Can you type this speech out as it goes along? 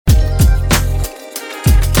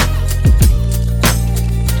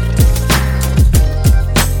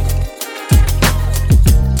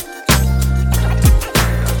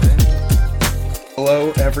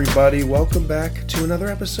everybody. Welcome back to another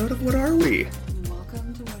episode of What Are We?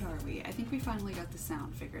 Welcome to What Are We? I think we finally got the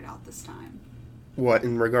sound figured out this time. What,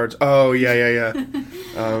 in regards... Oh, yeah. I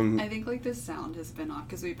think, the sound has been off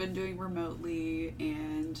because we've been doing remotely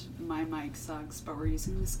and my mic sucks, but we're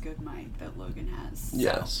using this good mic that Logan has.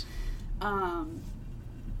 Yes. So,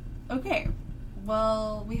 okay.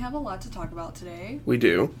 Well, we have a lot to talk about today. We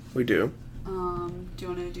do. Do you want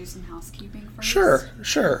to do some housekeeping first?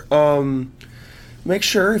 Sure. Make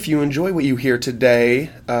sure if you enjoy what you hear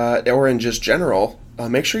today, or in just general,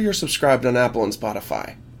 make sure you're subscribed on Apple and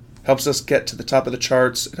Spotify. Helps us get to the top of the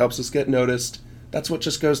charts. It helps us get noticed. That's what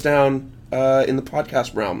just goes down in the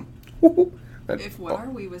podcast realm. If What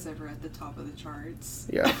Are We was ever at the top of the charts.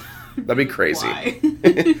 Yeah, that'd be crazy. Why?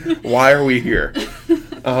 Why are we here?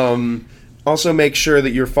 Also, make sure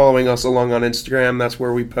that you're following us along on Instagram. That's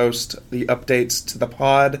where we post the updates to the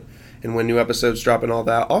pod and when new episodes drop and all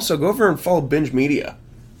that. Also, go over and follow Binge Media.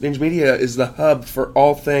 Binge Media is the hub for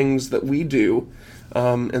all things that we do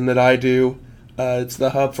and that I do. It's the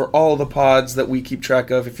hub for all the pods that we keep track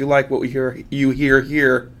of. If you like what you hear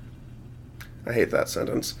here, I hate that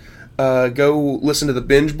sentence. Go listen to the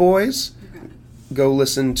Binge Boys. Okay. Go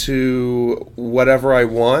listen to Whatever I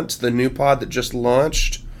Want, the new pod that just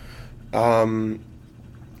launched.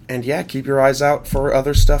 And yeah, keep your eyes out for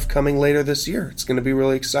other stuff coming later this year. It's going to be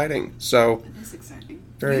really exciting. So It is exciting.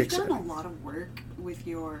 Very You've exciting. done a lot of work with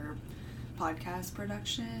your podcast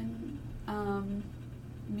production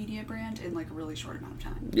media brand in a really short amount of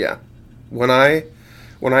time. yeah, when I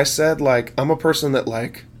said I'm a person that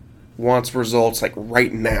wants results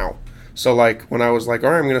right now. So when I was all right,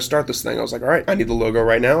 I'm going to start this thing. I was all right, I need the logo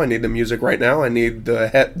right now. I need the music right now. I need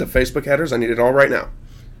the Facebook headers. I need it all right now.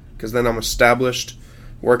 Because then I'm established,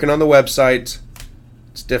 working on the website.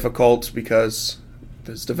 It's difficult because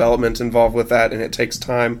there's development involved with that and it takes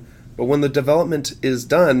time. But when the development is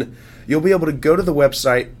done, you'll be able to go to the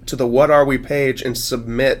website, to the What Are We page, and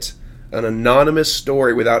submit an anonymous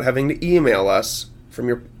story without having to email us from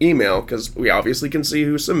your email, because we obviously can see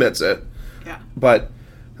who submits it. Yeah. But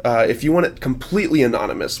if you want it completely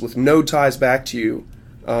anonymous with no ties back to you,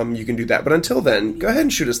 you can do that. But until then, go ahead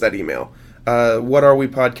and shoot us that email.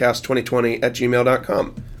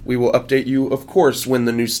 whatarewepodcast2020@gmail.com. We will update you, of course, when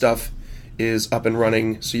the new stuff is up and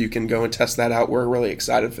running, so you can go and test that out. We're really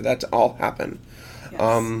excited for that to all happen. Yes.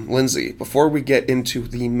 Lindsay, before we get into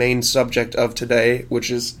the main subject of today, which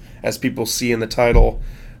is, as people see in the title,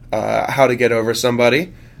 how to get over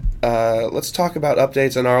somebody, let's talk about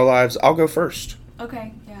updates in our lives. I'll go first.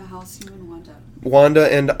 Okay. Yeah. How's you and Wanda?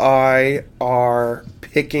 Wanda and I are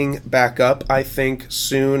picking back up, I think,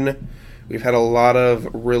 soon. We've had a lot of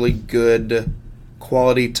really good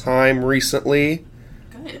quality time recently.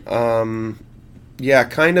 Good. Yeah,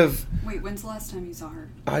 kind of. Wait, when's the last time you saw her?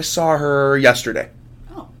 I saw her yesterday.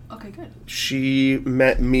 Oh, okay, good. She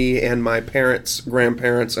met me and my parents,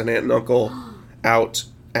 grandparents, and aunt and uncle out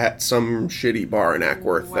at some shitty bar in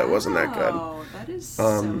Ackworth that wasn't that good. Wow, that is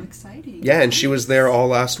so exciting. Yeah, and she was there all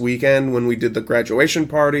last weekend when we did the graduation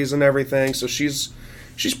parties and everything. So she's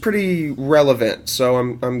pretty relevant. So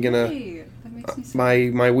I'm gonna. Hey, that makes me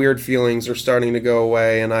sad. My weird feelings are starting to go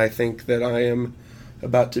away, and I think that I am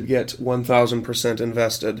about to get 1,000%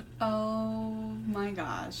 invested. Oh my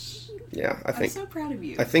gosh. Yeah, I'm so proud of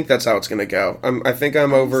you. I think that's how it's gonna go. I think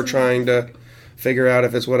I'm over trying to figure out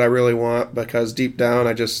if it's what I really want, because deep down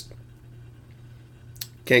I just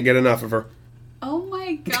can't get enough of her. Oh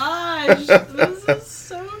my gosh. This is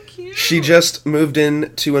so cute. She just moved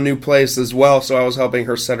into a new place as well, so I was helping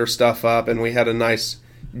her set her stuff up, and we had a nice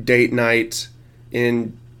date night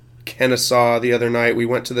in Kennesaw the other night. We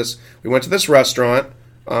went to this restaurant.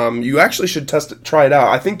 You actually should try it out.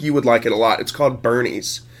 I think you would like it a lot. It's called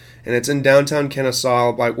Bernie's, and it's in downtown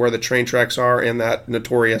Kennesaw, where the train tracks are and that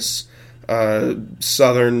notorious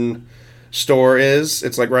southern store is.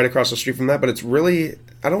 It's right across the street from that, but it's really,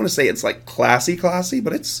 I don't want to say it's classy,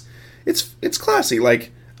 but it's classy.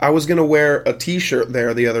 I was gonna wear a t-shirt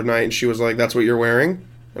there the other night, and she was like, "That's what you're wearing?"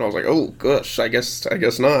 And I was like, "Oh gosh, I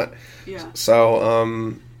guess not." Yeah.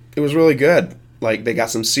 So it was really good. They got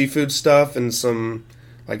some seafood stuff and some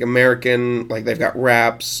American, they've got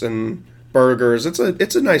wraps and burgers.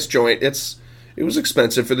 It's a nice joint. It was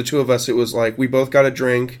expensive for the two of us. It was we both got a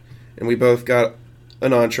drink and we both got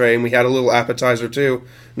an entree, and we had a little appetizer too.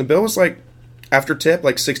 And the bill was after tip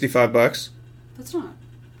 $65. That's not.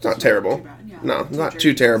 It's not terrible. Too bad. Yeah, No, not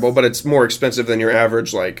too terrible, but it's more expensive than your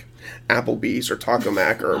average Applebee's or Taco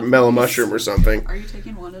Mac or Mellow Mushroom or something. Are you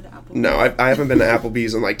taking Wanda to Applebee's? No, I haven't been to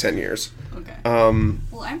Applebee's in 10 years. Okay.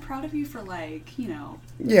 Well, I'm proud of you for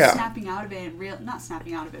Yeah. snapping out of it, not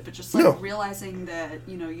snapping out of it, but just No. realizing that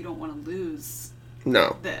you don't want to lose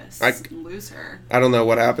No. this I- and lose her. I don't know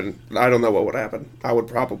what happened. I don't know what would happen. I would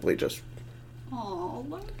probably just Oh,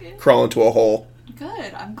 Logan. crawl into a hole.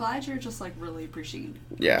 Good. I'm glad you're just like really appreciating.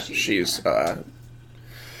 Yeah, appreciating her.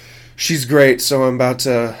 she's great. So I'm about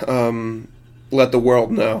to let the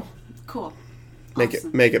world know. Cool. Make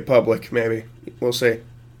Awesome. it public. Maybe we'll see.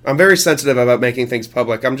 I'm very sensitive about making things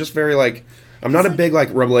public. I'm just very like I'm not a big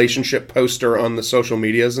like relationship poster on the social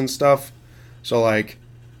medias and stuff. So like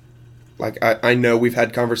I know we've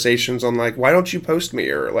had conversations on like, why don't you post me,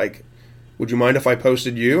 or like, would you mind if I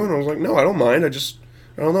posted you? And I was like, no, I don't mind. I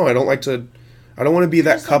don't know. I don't want to be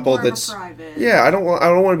that Just couple more of a that's private. yeah. I don't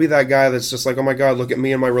want to be that guy that's just like, oh my god, look at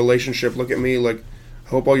me and my relationship. Look at me. Like,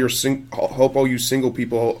 hope all you single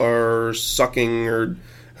people are sucking or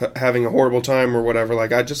having a horrible time or whatever.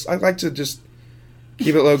 Like, I like to just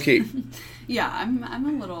keep it low key. Yeah,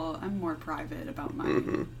 I'm more private about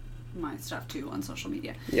my stuff too on social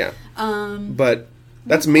media. Yeah. Um, But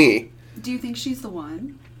that's me. do you think she's the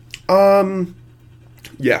one?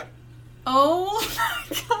 Yeah. Oh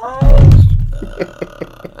my gosh.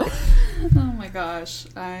 Oh my gosh.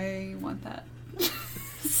 I want that.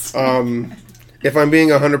 If I'm being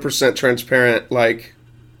 100% transparent, like,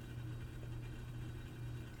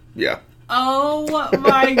 yeah. Oh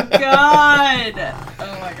my god.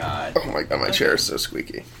 Oh my god. Oh my god, my chair is so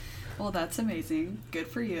squeaky. Well, that's amazing. Good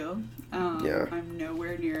for you. Yeah. I'm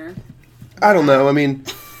nowhere near I don't know. I mean,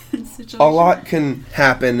 situation. a lot can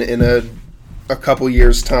happen in a couple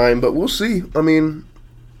years' time, but we'll see. I mean,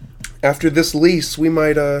 after this lease, we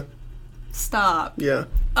might, Stop. yeah.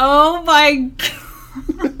 Oh my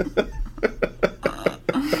god.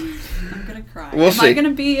 I'm gonna cry. We'll see.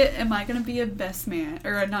 Am I gonna be a best man,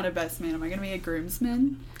 or not a best man? Am I gonna be a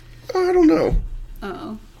groomsman? I don't know.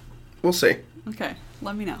 Oh, We'll see. okay.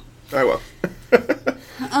 Let me know. I will.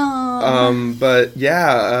 But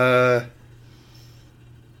yeah,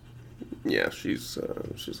 yeah, she's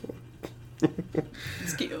the one.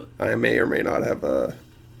 It's cute. I may or may not have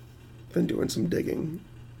been doing some digging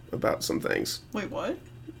about some things. Wait, what?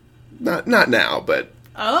 Not now, but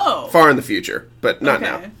Oh, far in the future, but not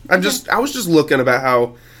Okay. now. I was just looking about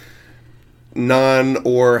how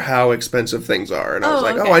how expensive things are, and I was Oh,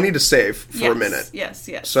 like, okay. oh, I need to save for yes, a minute. Yes,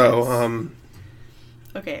 yes. So, yes.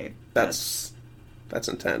 Okay, that's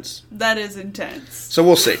intense. that is intense. So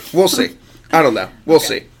we'll see. We'll see. I don't know. We'll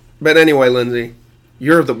see. But anyway, Lindsay,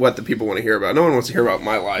 you're what the people want to hear about. No one wants to hear about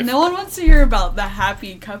my life. No one wants to hear about the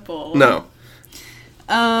happy couple. No.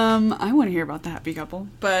 I want to hear about the happy couple,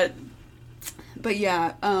 but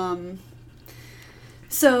yeah.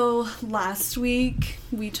 So last week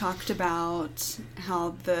we talked about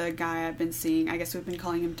how the guy I've been seeing, I guess we've been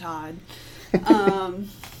calling him Todd,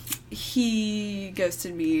 he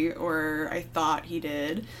ghosted me, or I thought he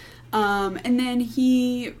did. And then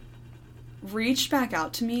he reached back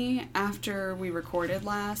out to me after we recorded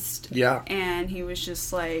last. Yeah. And he was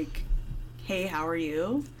just like, hey, how are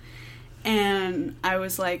you? And I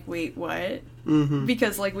was like, wait, what? Mm-hmm.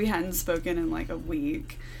 Because like we hadn't spoken in like a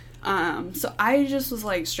week. So I just was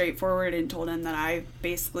like straightforward and told him that I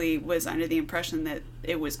basically was under the impression that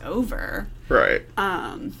it was over. Right.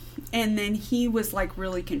 And then he was like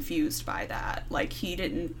really confused by that. Like he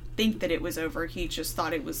didn't think that it was over. He just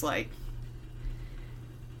thought it was like,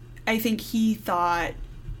 I think he thought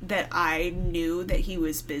that I knew that he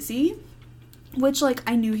was busy, which like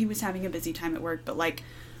I knew he was having a busy time at work, but like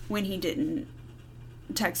when he didn't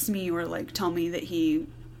text me or like tell me that he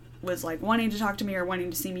was like wanting to talk to me or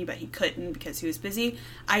wanting to see me, but he couldn't because he was busy,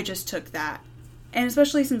 I just took that. And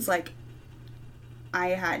especially since like I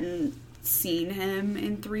hadn't seen him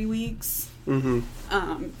in 3 weeks, Mm-hmm.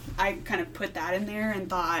 I kind of put that in there and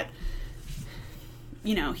thought,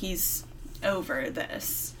 you know, he's over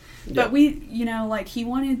this. Yeah. But we, you know, like he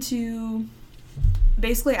wanted to,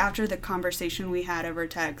 basically after the conversation we had over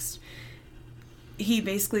text, he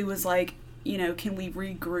basically was like, you know, can we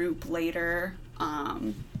regroup later,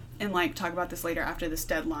 and like talk about this later after this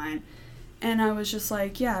deadline? And I was just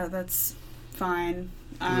like, yeah, that's fine.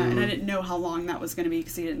 And I didn't know how long that was going to be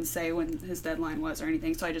because he didn't say when his deadline was or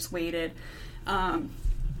anything. So I just waited. And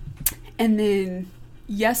then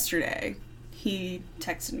yesterday he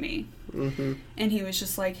texted me. Mm-hmm. And he was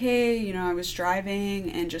just like, hey, you know, I was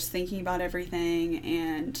driving and just thinking about everything.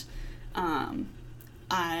 And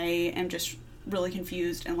I am just really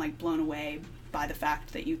confused and like blown away by the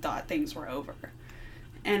fact that you thought things were over.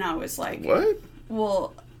 And I was like, What?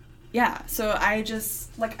 well, yeah. So I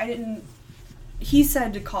just, like, I didn't, he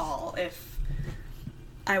said to call if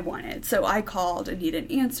I wanted. So I called and he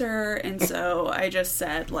didn't answer. And so I just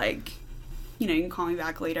said, like, you know, you can call me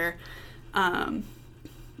back later.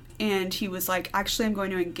 And he was like, actually, I'm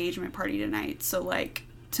going to an engagement party tonight. So, like,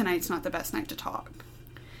 tonight's not the best night to talk.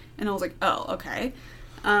 And I was like, oh, okay.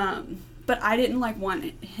 But I didn't, like, want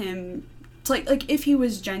him to, like, if he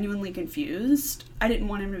was genuinely confused, I didn't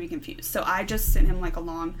want him to be confused. So I just sent him, like, a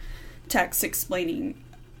long text explaining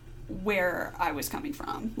where I was coming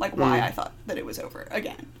from. Like, why I thought that it was over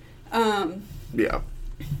again. Yeah.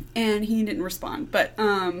 And he didn't respond. But,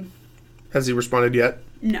 has he responded yet?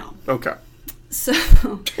 No. Okay. So,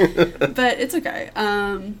 but it's okay.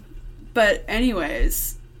 But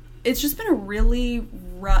anyways, it's just been a really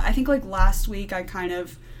rough, I think like last week I kind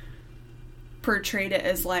of portrayed it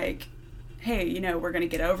as like, hey, you know, we're going to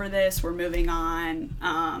get over this. We're moving on.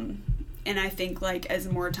 And I think like as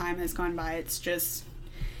more time has gone by, it's just,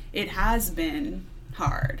 it has been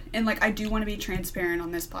hard. And like, I do want to be transparent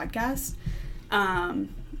on this podcast. And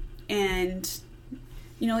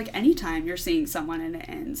you know, like anytime you're seeing someone and it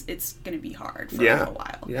ends, it's going to be hard for a little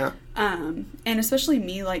while. Yeah. And especially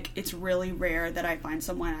me, like it's really rare that I find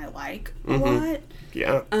someone I like a lot.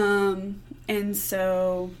 Yeah. And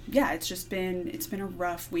so, yeah, it's been a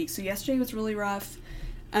rough week. So yesterday was really rough.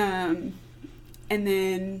 And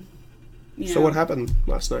then, you know. So what happened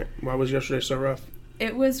last night? Why was yesterday so rough?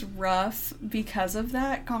 It was rough because of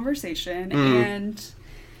that conversation. And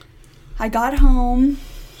I got home.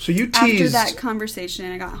 So you teased. After that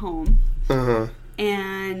conversation, I got home. Uh-huh.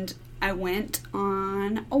 And I went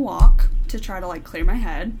on a walk to try to, like, clear my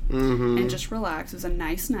head and just relax. It was a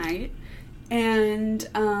nice night. And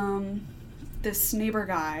this neighbor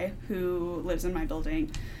guy who lives in my building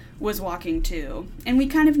was walking too. And we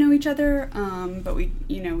kind of know each other, but we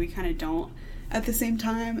kind of don't at the same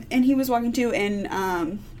time. And he was walking too,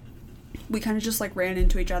 and we kind of just, like, ran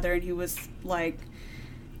into each other, and he was like,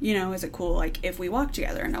 you know, is it cool, like, if we walk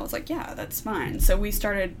together? And I was like, yeah, that's fine. So we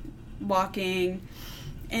started walking,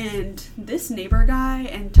 and this neighbor guy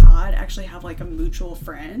and Todd actually have, like, a mutual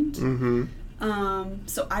friend.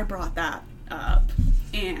 So I brought that up,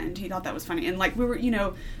 and he thought that was funny. And, like, we were, you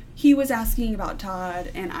know, he was asking about Todd,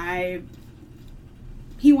 and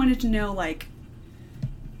he wanted to know, like,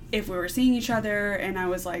 if we were seeing each other, and I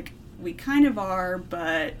was like, we kind of are,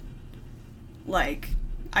 but, like,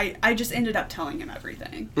 I just ended up telling him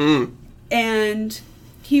everything. And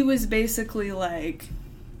he was basically like,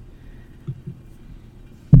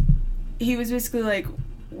 what, he was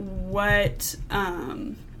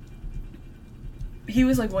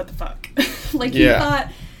like, what the fuck? Like, he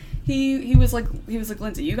thought, he was like,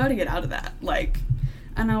 Lindsay, you gotta get out of that. Like,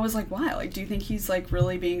 and I was like, why? Like, do you think he's, like,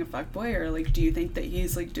 really being a fuckboy? Or, like, do you think that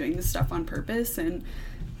he's, like, doing this stuff on purpose? And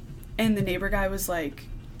the neighbor guy was like,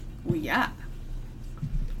 well, yeah.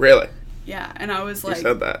 Really? Yeah, and I was like... You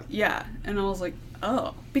said that. Yeah, and I was like,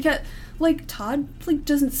 oh. Because, like, Todd, like,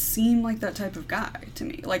 doesn't seem like that type of guy to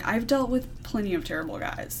me. Like, I've dealt with plenty of terrible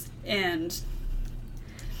guys, and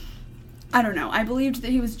I don't know. I believed that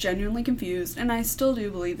he was genuinely confused, and I still do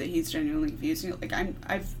believe that he's genuinely confused. You know, like,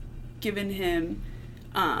 I've given him,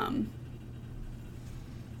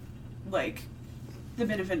 like, the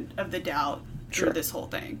benefit of the doubt through this whole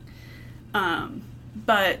thing.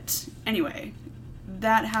 But, anyway...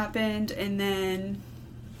 That happened, and then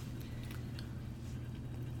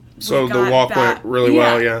so the walk went really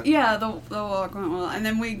well. Yeah, the walk went well, and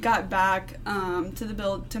then we got back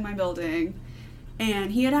to my building,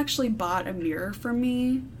 and he had actually bought a mirror for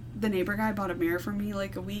me. The neighbor guy bought a mirror for me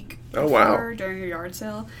like a week before during a yard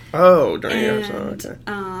sale. Oh, during a yard sale.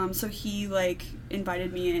 Okay. So he like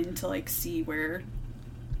invited me in to like see where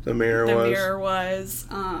the mirror was.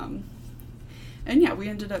 And yeah, we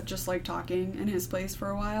ended up just, like, talking in his place for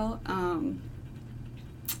a while.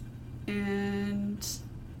 And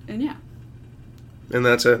yeah. And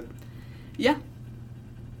that's it? Yeah.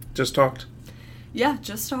 Just talked? Yeah,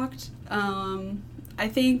 just talked. I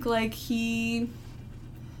think, like, he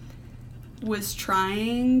was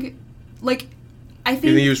trying, like, I think...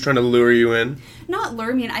 You think he was trying to lure you in? Not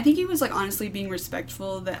lure me in. I think he was, like, honestly being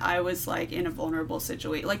respectful that I was, like, in a vulnerable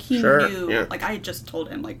situation. Like, he knew, like, I had just told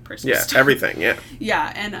him, like, personal stuff. Yeah, everything, yeah.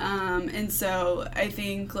 Yeah, and so I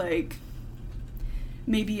think, like,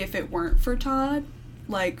 maybe if it weren't for Todd,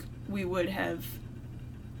 like, we would have...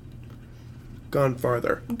 Gone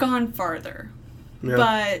farther.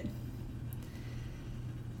 Yeah.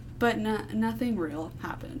 But nothing real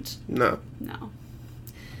happened. No.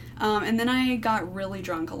 And then I got really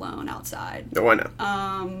drunk alone outside. Oh, I know.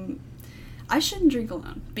 I shouldn't drink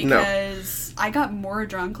alone because I got more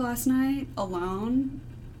drunk last night alone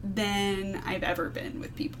than I've ever been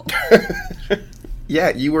with people. Yeah,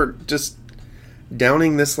 you were just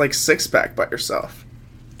downing this like 6-pack by yourself.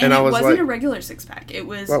 And it wasn't a regular 6-pack. It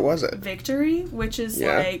was what was it? Victory, which is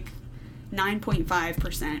like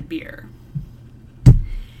 9.5% beer.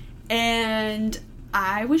 And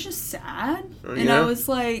I was just sad. And I was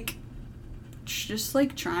like, just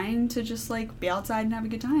like trying to just like be outside and have a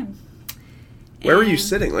good time. Where were you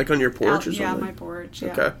sitting? Like on your porch or something? Yeah, my porch.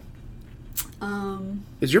 Yeah. Okay.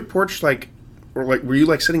 Is your porch like, or like, were you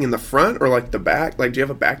like sitting in the front or like the back? Like, do you have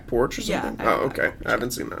a back porch or something? Yeah. Oh, okay. I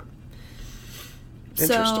haven't seen that.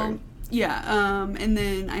 Interesting. So, yeah. And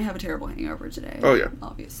then I have a terrible hangover today. Oh, yeah.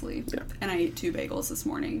 Obviously. Yeah. And I ate 2 bagels this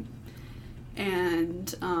morning.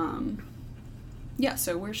 And, yeah,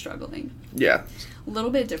 so we're struggling. Yeah. A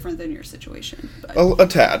little bit different than your situation. But. A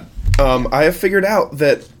tad. I have figured out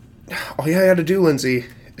that all you had to do, Lindsay,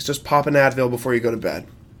 is just pop an Advil before you go to bed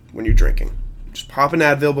when you're drinking. Just pop an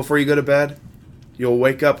Advil before you go to bed. You'll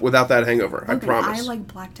wake up without that hangover. Logan, I promise. I like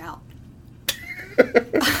blacked out.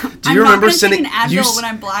 Do you remember sending an Advil when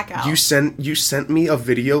I'm blackout? You sent me a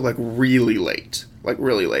video like really late,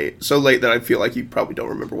 so late that I feel like you probably don't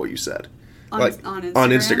remember what you said. On Instagram? On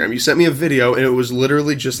Instagram, you sent me a video and it was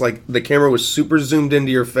literally just like the camera was super zoomed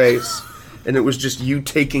into your face, and it was just you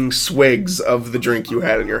taking swigs of the drink you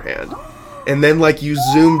had in your hand, and then like you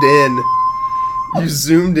zoomed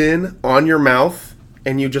in on your mouth,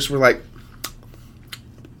 and you just were like,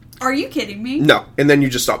 "Are you kidding me?" No, and then you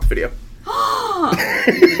just stopped the video.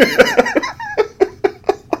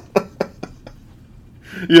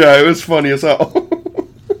 Yeah, it was funny as hell.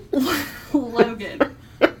 Logan.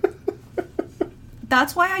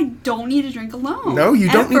 That's why I don't need to drink alone. No, you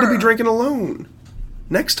don't need to be Ever. drinking alone.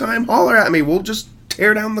 Next time, holler at me. We'll just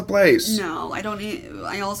tear down the place. No, I don't need.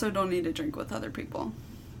 I also don't need to drink with other people.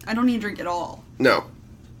 I don't need to drink at all. No.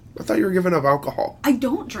 I thought you were giving up alcohol. I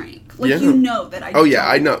don't drink. Like, Yeah. you know that I Oh, yeah,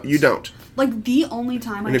 don't. I know. You don't. Like, the only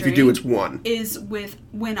time I And if drink you do, it's one. is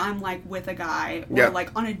when I'm, like, with a guy or, Yeah. like,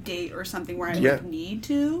 on a date or something where I, Yeah. like, need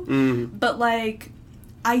to. Mm-hmm. But, like,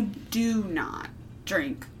 I do not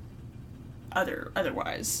drink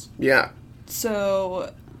otherwise. Yeah.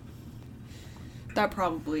 So that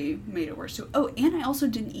probably made it worse too. Oh, and I also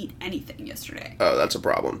didn't eat anything yesterday. Oh, that's a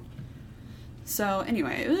problem. So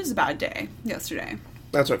anyway, it was a bad day yesterday.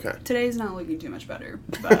 That's okay. Today's not looking too much better,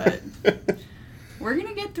 but we're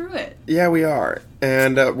gonna get through it. Yeah, we are.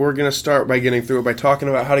 And we're going to start by getting through it by talking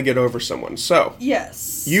about how to get over someone. So,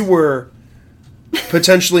 Yes. you were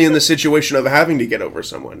potentially in the situation of having to get over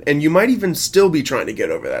someone. And you might even still be trying to get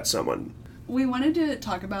over that someone. We wanted to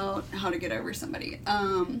talk about how to get over somebody.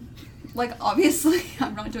 Like, obviously,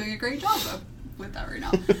 I'm not doing a great job with that right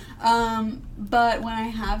now. But when I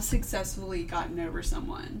have successfully gotten over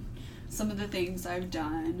someone, some of the things I've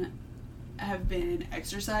done have been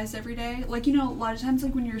exercise every day. Like, you know, a lot of times,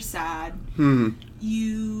 like, when you're sad,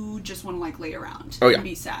 you just want to, like, lay around and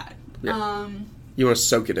be sad. Yeah. You want to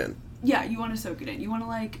soak it in. Yeah, you want to soak it in. You want to,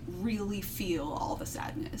 like, really feel all the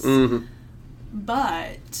sadness. Mm-hmm.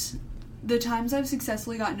 But the times I've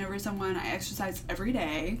successfully gotten over someone, I exercise every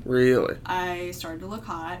day. Really? I started to look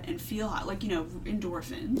hot and feel hot, like, you know,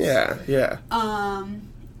 endorphins. Yeah, yeah.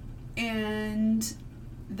 And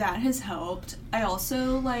that has helped. I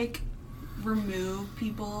also, like, remove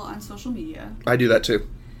people on social media. I do that too.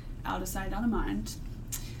 Out of sight, out of mind.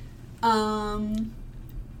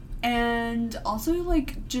 And also,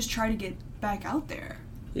 like, just try to get back out there.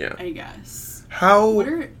 Yeah. I guess. How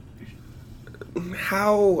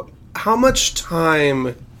much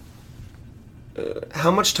time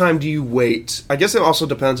do you wait? I guess it also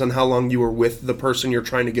depends on how long you were with the person you're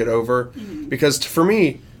trying to get over. Mm-hmm. Because for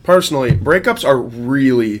me, personally, breakups are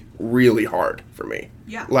really, really hard for me.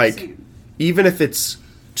 Yeah. Like, same. even if it's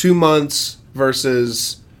 2 months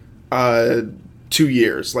versus 2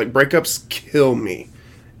 years, like, breakups kill me.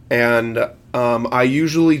 And I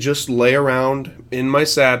usually just lay around in my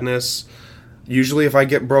sadness. Usually if I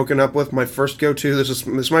get broken up with, my first go-to,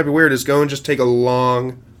 this might be weird, is go and just take a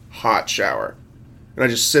long, hot shower. And I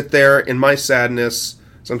just sit there in my sadness.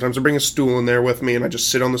 Sometimes I bring a stool in there with me, and I just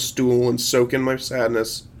sit on the stool and soak in my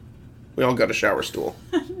sadness. We all got a shower stool.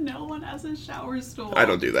 No one has a shower stool. I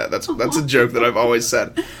don't do that. That's a joke that I've always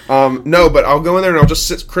said. No, but I'll go in there and I'll just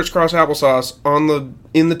sit crisscross applesauce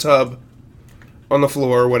in the tub, on the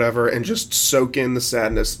floor or whatever, and just soak in the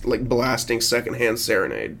sadness, like blasting Secondhand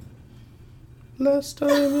Serenade. Last time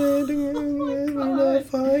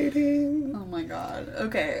fighting. Oh my god.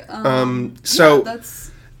 Okay. So yeah,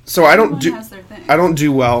 that's so I don't has their thing. I don't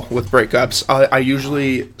do well with breakups. I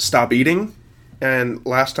usually stop eating. And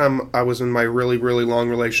last time I was in my really, really long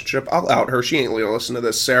relationship, I'll out her. She ain't gonna listen to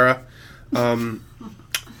this, Sarah.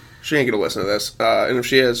 She ain't gonna listen to this. And if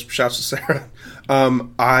she is, shouts to Sarah.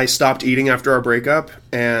 I stopped eating after our breakup,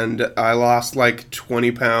 and I lost like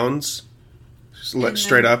 20 pounds,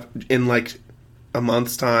 straight up, in like a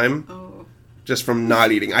month's time. Oh. just from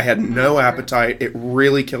not eating. I had no appetite. It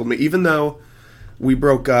really killed me. Even though we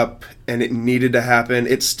broke up and it needed to happen,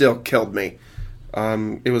 it still killed me.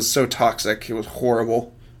 It was so toxic. It was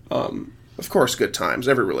horrible. Of course, good times.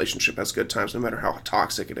 Every relationship has good times, no matter how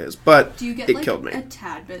toxic it is. But do you get, it killed me. A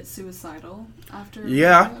tad bit suicidal after?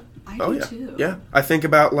 Yeah. I do too. Yeah. I think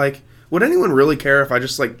about, like, would anyone really care if I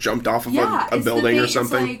just, like, jumped off of a building or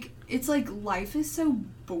something? It's like life is so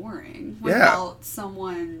boring without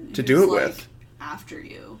someone to do it with after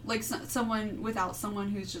you. Like someone without someone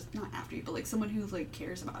who's just not after you, but like someone who like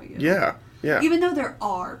cares about you. Yeah. Yeah. Even though there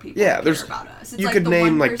are people who care about us. It's you like could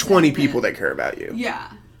name like 20 people that care about you. Yeah.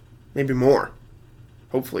 Maybe more.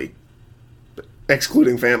 Hopefully.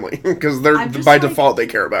 Excluding family, because they're by default they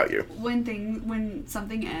care about you. When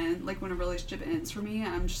something ends, like when a relationship ends for me,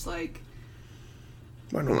 I'm just like,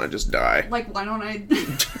 why don't I just die? Like, why don't I?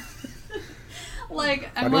 Like,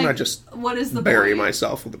 why don't I just what is the bury point?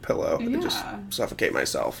 myself with a pillow and just suffocate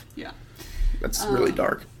myself? Yeah, that's really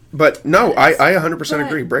dark. But no, I 100%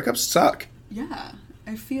 agree. Breakups suck. Yeah,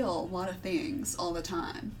 I feel a lot of things all the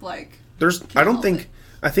time. Like,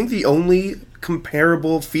 I think the only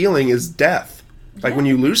comparable feeling is death. Like when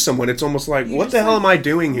you lose someone, it's almost like, what the hell am I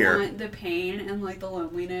doing here? Want the pain and like the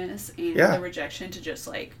loneliness and the rejection to just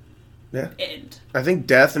like end. I think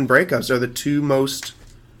death and breakups are the two most,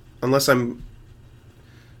 unless I'm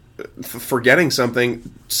forgetting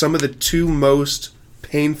something, some of the two most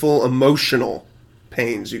painful emotional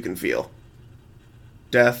pains you can feel.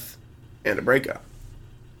 Death and a breakup.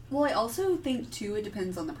 Well, I also think too it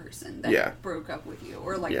depends on the person that broke up with you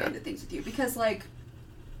or like ended things with you, because like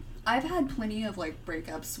I've had plenty of like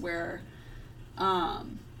breakups where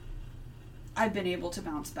I've been able to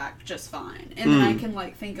bounce back just fine, and then I can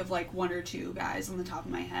like think of like one or two guys on the top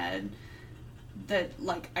of my head that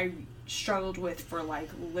like I struggled with for like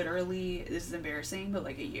literally, this is embarrassing, but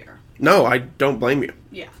like a year. No, I don't blame you.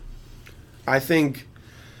 Yeah. I think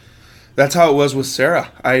that's how it was with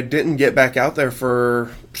Sarah. I didn't get back out there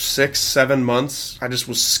for 6-7 months. I just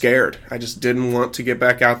was scared. I just didn't want to get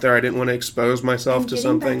back out there. I didn't want to expose myself to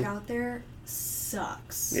something. Getting back out there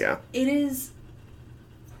sucks. Yeah. It is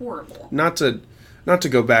horrible. Not to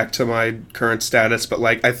go back to my current status, but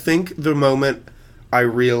like I think the moment I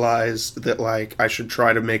realized that like I should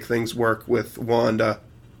try to make things work with Wanda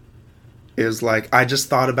is like I just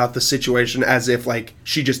thought about the situation as if like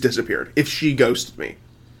she just disappeared. If she ghosted me.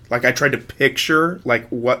 Like I tried to picture like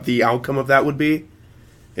what the outcome of that would be,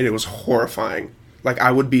 and it was horrifying. Like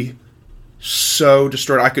I would be so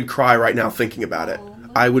destroyed. I could cry right now thinking about it.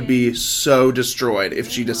 I would be so destroyed if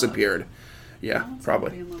she disappeared. Yeah,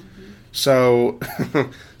 probably. So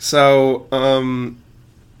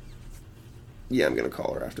yeah, I'm gonna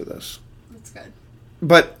call her after this. That's good.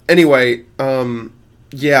 But anyway,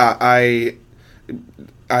 yeah, I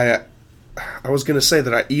was gonna say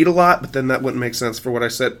that I eat a lot, but then that wouldn't make sense for what I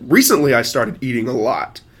said. Recently, I started eating a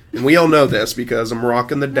lot, and we all know this because I'm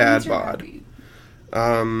rocking the dad bod.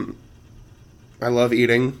 I love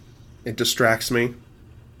eating. It distracts me.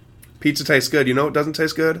 Pizza tastes good. You know what doesn't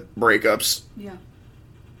taste good? Breakups. Yeah.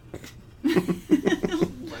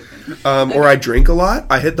 Or I drink a lot.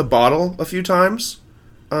 I hit the bottle a few times.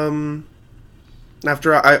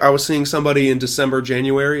 After I was seeing somebody in December,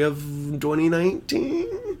 January of 2019.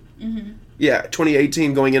 Mm-hmm. Yeah,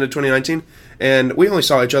 2018 going into 2019. And we only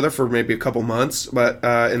saw each other for maybe a couple months, but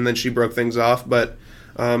and then she broke things off. But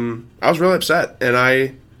I was really upset, and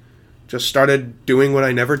I just started doing what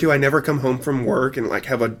I never do. I never come home from work and like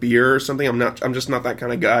have a beer or something. I'm just not that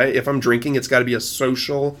kind of guy. If I'm drinking, it's got to be a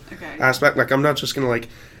social aspect. Like I'm not just gonna like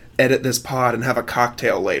edit this pod and have a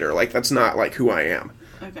cocktail later. Like that's not like who I am.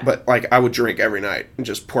 Okay. But like I would drink every night and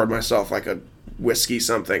just poured myself like a whiskey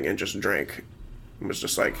something and just drink. It was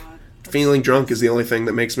just like feeling drunk is the only thing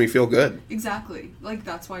that makes me feel good. Exactly. Like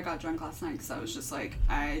that's why I got drunk last night, because I was just like,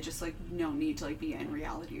 I just like don't need to like be in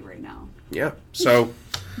reality right now. Yeah. So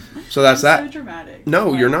that's that. So dramatic.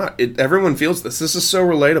 No, you're not. Everyone feels this. This is so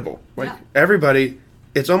relatable. Like everybody,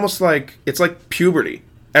 it's almost like it's like puberty.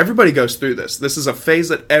 Everybody goes through this. This is a phase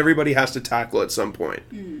that everybody has to tackle at some point.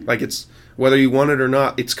 Mm. Like it's whether you want it or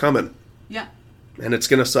not, it's coming. Yeah. And it's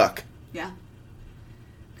gonna suck. Yeah.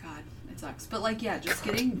 God, it sucks. But like, yeah, just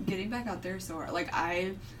getting back out there. So like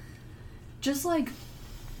I just like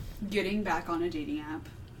getting back on a dating app,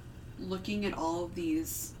 looking at all of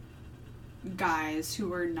these guys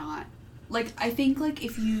who are not like, I think like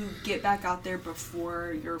if you get back out there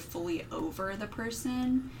before you're fully over the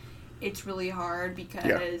person, it's really hard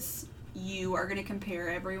because you are going to compare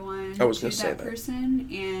everyone to that person,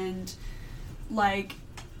 and like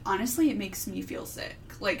honestly it makes me feel sick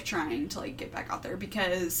like trying to like get back out there,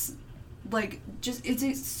 because like, just,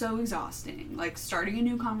 it's so exhausting. Like, starting a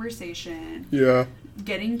new conversation. Yeah.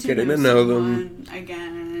 Getting to know someone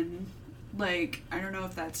again. Like, I don't know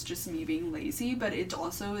if that's just me being lazy, but it's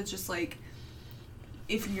just like,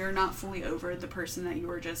 if you're not fully over the person that you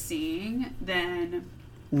were just seeing, then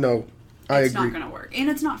no, I agree. It's not going to work. And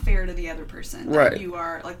it's not fair to the other person that you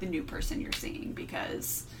are, like, the new person you're seeing,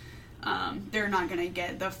 because they're not going to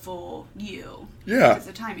get the full you. Yeah. Because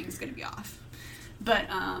the timing is going to be off. But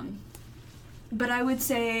I would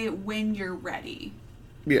say when you're ready,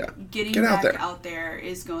 getting back out there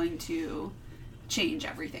is going to change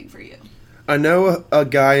everything for you. I know a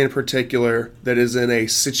guy in particular that is in a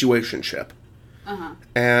situationship. Uh-huh.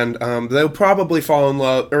 And they'll probably fall in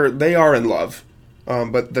love, or they are in love,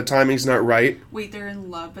 but the timing's not right. Wait, they're in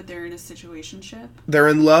love, but they're in a situationship? They're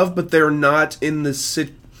in love, but they're not in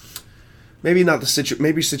the maybe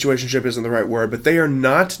situationship isn't the right word, but they are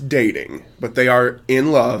not dating, but they are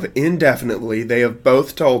in love indefinitely. They have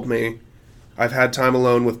both told me. I've had time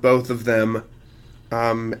alone with both of them,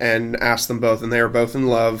 and asked them both, and they are both in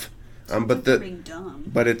love.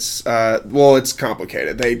 But it's it's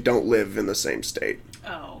complicated. They don't live in the same state.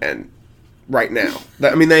 Oh. And right now,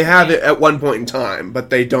 I mean, they have it at one point in time, but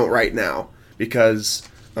they don't right now because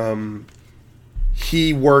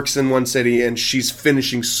he works in one city and she's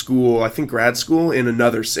finishing school, I think grad school, in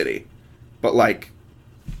another city, but like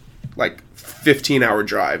 15-hour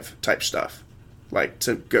drive type stuff, like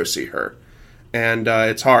to go see her, and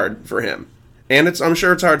it's hard for him, and I'm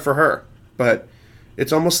sure it's hard for her, but.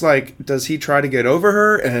 It's almost like, does he try to get over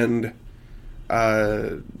her and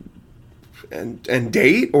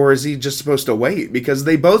date, or is he just supposed to wait? Because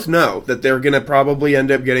they both know that they're going to probably end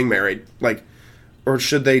up getting married. Like, or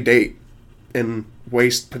should they date and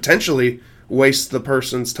potentially waste the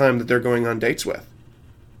person's time that they're going on dates with?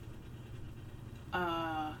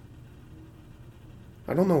 I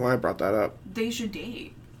don't know why I brought that up. They should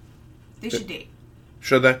date.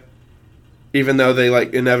 Should they? Even though they,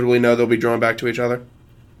 like, inevitably know they'll be drawn back to each other?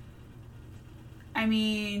 I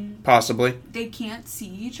mean... Possibly. They can't see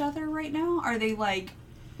each other right now? Are they, like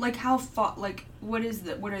how far... Like, what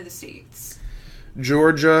are the states?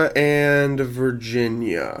 Georgia and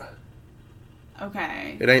Virginia.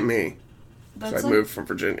 Okay. It ain't me. That's I moved from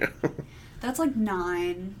Virginia. That's, like,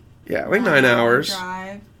 9... Yeah, like 9 hours.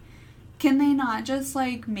 Drive. Can they not just,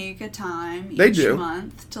 like, make a time each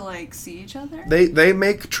month to, like, see each other? They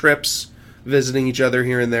make trips... visiting each other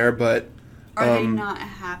here and there, but... Are they not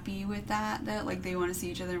happy with that, like, they want to see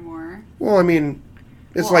each other more? Well, I mean,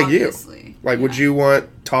 it's like obviously, you. Like, would you want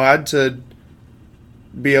Todd to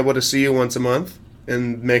be able to see you once a month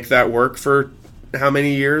and make that work for how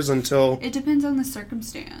many years until... It depends on the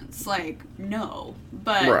circumstance. Like, no.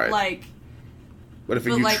 But, like... But if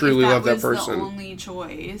you truly love that person... if that was the only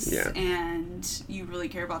choice, and you really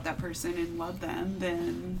care about that person and love them,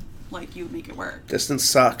 then, like, you would make it work. Distance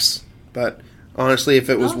sucks. But honestly, if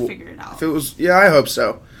it was... They'll figure it out. If it was... Yeah, I hope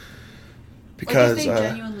so. Because... Like, if they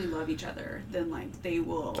genuinely love each other, then, like, they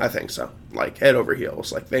will... I think so. Like, head over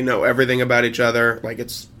heels. Like, they know everything about each other. Like,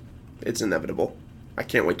 it's inevitable. I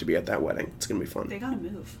can't wait to be at that wedding. It's going to be fun. They gotta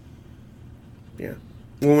move. Yeah.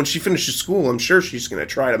 Well, when she finishes school, I'm sure she's going to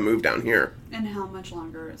try to move down here. And how much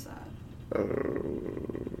longer is that?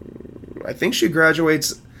 I think she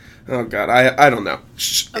graduates... Oh, God, I don't know.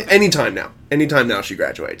 Okay. Anytime now she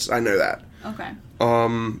graduates. I know that. Okay.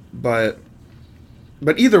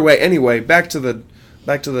 But either way, anyway, back to the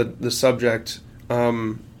subject.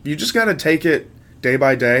 You just got to take it day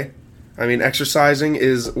by day. I mean, exercising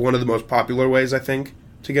is one of the most popular ways, I think,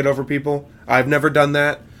 to get over people. I've never done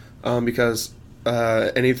that because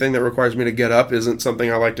anything that requires me to get up isn't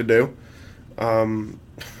something I like to do.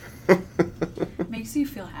 Makes you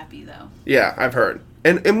feel happy, though. Yeah, I've heard.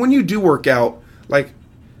 And when you do work out, like,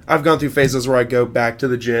 I've gone through phases where I go back to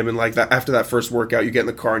the gym and, like, that after that first workout, you get in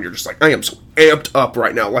the car and you're just like, I am so amped up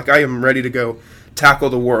right now. Like, I am ready to go tackle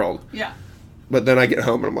the world. Yeah. But then I get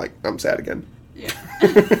home and I'm like, I'm sad again. Yeah.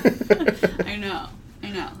 I know.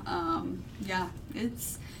 Yeah,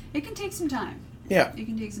 it can take some time. Yeah. It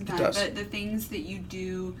can take some time. But the things that you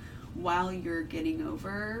do while you're getting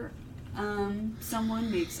over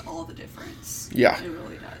someone makes all the difference. Yeah. It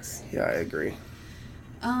really does. Yeah, I agree.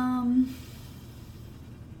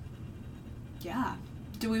 Yeah.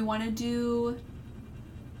 Do we want to do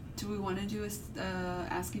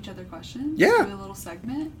ask each other questions? Yeah. Do a little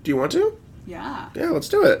segment? Do you want to? Yeah. Yeah, let's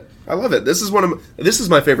do it. I love it. This is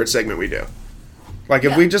my favorite segment we do. Like,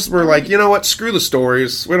 if we just were like, you know what, screw the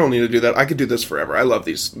stories. We don't need to do that. I could do this forever. I love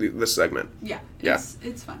this segment. Yeah.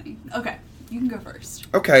 It's funny. Okay. You can go first.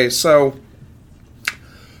 Okay, so...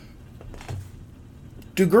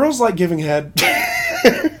 Do girls like giving head?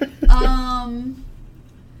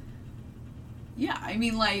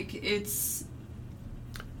 mean, like, it's...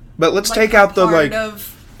 But let's like, take out the, part like...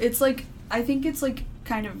 of... It's, like... I think it's, like,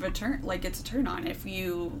 kind of a turn... Like, it's a turn-on if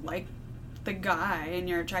you like the guy and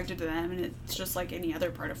you're attracted to them, and it's just like any other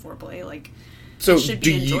part of foreplay. Like, So it should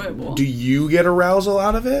be enjoyable. do you get arousal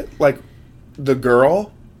out of it? Like, the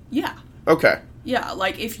girl? Yeah. Okay. Yeah,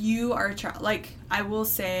 like, if you are... like, I will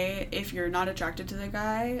say, if you're not attracted to the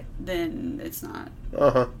guy, then it's not...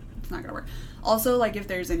 Uh-huh. It's not gonna work. Also, like, if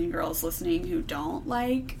there's any girls listening who don't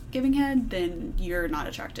like giving head, then you're not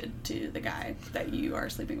attracted to the guy that you are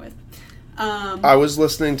sleeping with. I was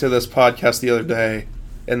listening to this podcast the other day,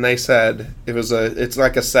 and they said it's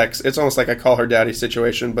like a sex, it's almost like a call her daddy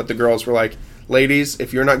situation, but the girls were like, ladies,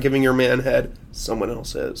 if you're not giving your man head, someone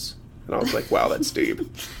else is. And I was like, wow, that's deep.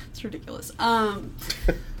 It's ridiculous. I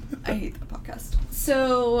hate that podcast.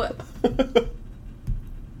 So,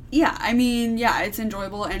 yeah, I mean, yeah, it's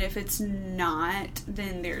enjoyable, and if it's not,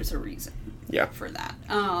 then there's a reason for that.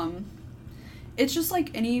 It's just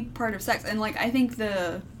like any part of sex, and, like, I think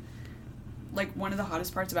one of the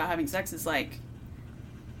hottest parts about having sex is, like,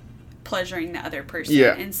 pleasuring the other person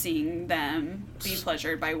and seeing them be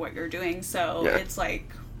pleasured by what you're doing. So it's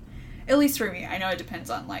like, at least for me, I know it depends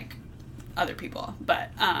on, like, other people, but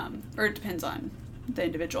or it depends on the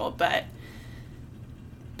individual, but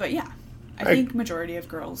yeah, I think majority of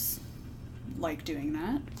girls like doing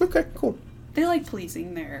that. Okay, cool. They like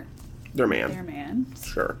pleasing their man.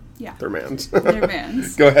 Sure. Yeah. Their mans. Their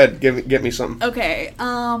mans. Go ahead, get me something. Okay.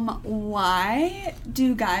 Why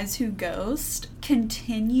do guys who ghost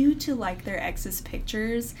continue to like their ex's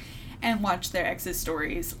pictures and watch their ex's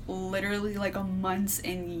stories literally like months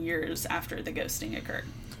and years after the ghosting occurred?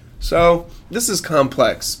 So, this is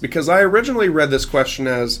complex, because I originally read this question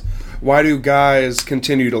as, why do guys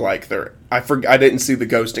continue to like their... I didn't see the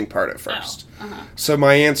ghosting part at first. So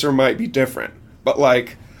my answer might be different. But,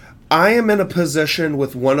 like, I am in a position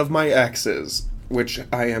with one of my exes, which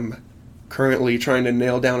I am currently trying to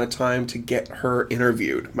nail down a time to get her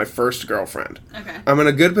interviewed, my first girlfriend. Okay. I'm in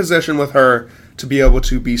a good position with her to be able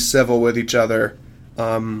to be civil with each other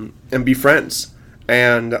and be friends.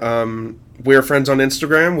 And we're friends on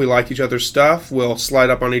Instagram. We like each other's stuff. We'll slide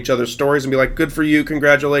up on each other's stories and be like, good for you,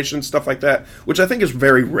 congratulations, stuff like that, which I think is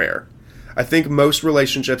very rare. I think most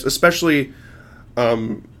relationships, especially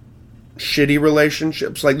shitty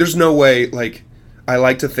relationships, like, there's no way, like, I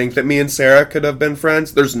like to think that me and Sarah could have been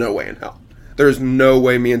friends. There's no way in hell. There's no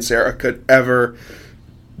way me and Sarah could ever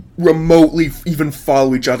remotely even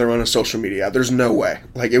follow each other on a social media. There's no way.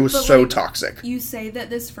 Like, it was so toxic. You say that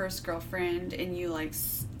this first girlfriend and you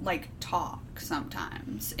like talk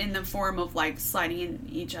sometimes in the form of like sliding in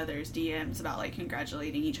each other's DMs about like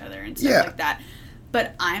congratulating each other and stuff like that.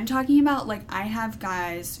 But I'm talking about, like, I have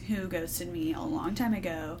guys who ghosted me a long time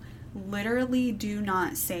ago, literally do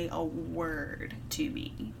not say a word to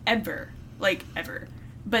me ever, like, ever.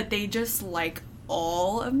 But they just like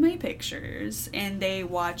all of my pictures and they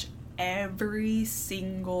watch every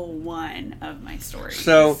single one of my stories.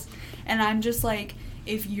 So, and I'm just like,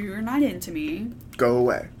 if you're not into me, go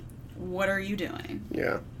away. What are you doing?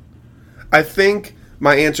 Yeah. I think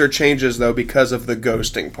my answer changes, though, because of the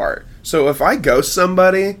ghosting part. So if I ghost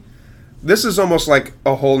somebody, this is almost like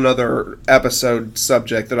a whole nother episode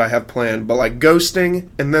subject that I have planned, but like ghosting,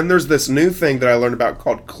 and then there's this new thing that I learned about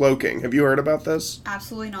called cloaking. Have you heard about this?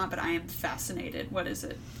 Absolutely not, but I am fascinated. What is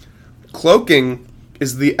it? Cloaking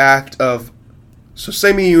is the act of, so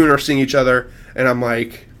say me and you are seeing each other, and I'm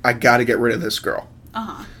like, I gotta get rid of this girl.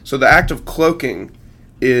 Uh-huh. So the act of cloaking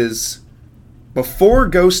is, before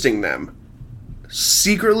ghosting them,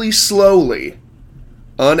 secretly, slowly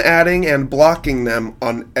unadding and blocking them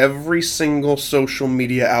on every single social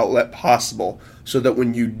media outlet possible, so that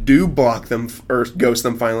when you do block them or ghost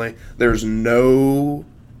them finally, there's no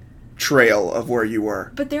trail of where you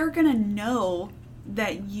were. But they're gonna know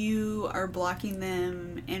that you are blocking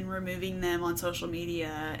them and removing them on social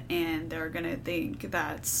media, and they're gonna think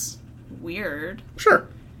that's weird. Sure.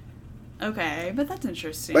 Okay, but that's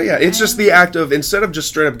interesting. But yeah, it's just the act of, instead of just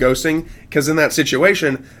straight up ghosting, because in that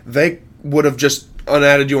situation, they would have just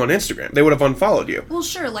unadded you on Instagram. They would have unfollowed you. Well,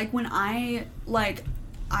 sure, like when I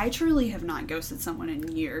truly have not ghosted someone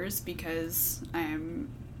in years because I'm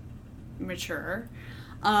mature.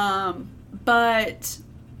 But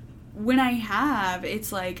when I have,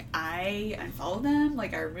 it's like I unfollow them,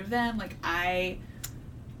 like I remove them, like I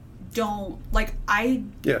don't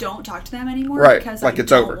talk to them anymore because like I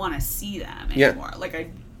it's don't over. Want to see them anymore. Like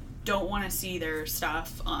I don't want to see their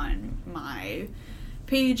stuff on my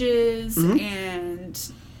pages,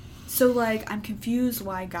 and so like I'm confused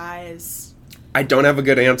why guys. I don't have a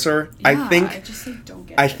good answer. Yeah, I just like don't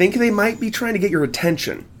get I it. think they might be trying to get your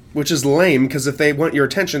attention. Which is lame, because if they want your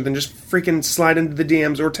attention, then just freaking slide into the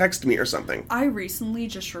DMs or text me or something. I recently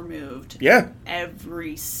just removed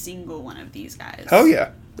every single one of these guys. Hell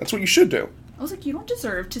yeah. That's what you should do. I was like, you don't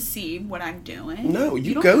deserve to see what I'm doing. No,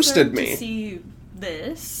 you don't ghosted deserve me. To see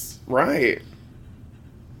this. Right.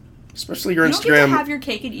 Especially your you Instagram. You don't get to have your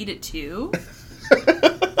cake and eat it too.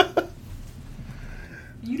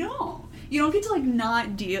 You don't. You don't get to, like,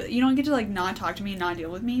 not deal... You don't get to, like, not talk to me and not deal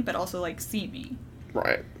with me, but also, like, see me.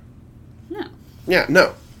 Right. No. Yeah,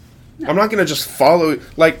 no. I'm not going to just follow...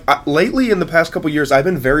 Like, lately, in the past couple years, I've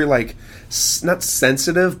been very, like... Not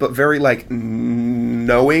sensitive, but very, like,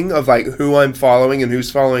 knowing of, like, who I'm following and who's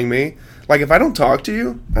following me. Like, if I don't talk to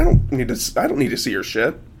you, I don't need to see your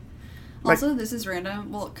shit. Like, also, this is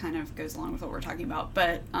random. Well, it kind of goes along with what we're talking about,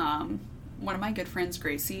 but, one of my good friends,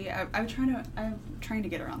 Gracie, I'm trying to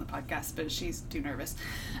get her on the podcast, but she's too nervous.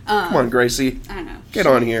 Come on, Gracie. I know. Get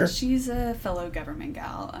on here. She's a fellow government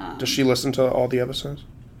gal. Does she listen to all the episodes?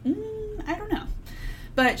 I don't know.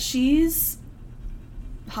 But she's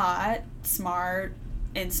hot, smart,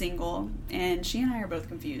 and single, and she and I are both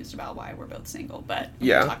confused about why we're both single, but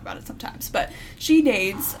we'll talk about it sometimes. But she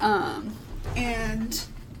dates, and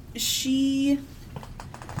she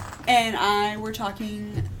and I were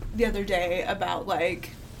talking the other day about, like,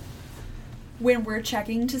 when we're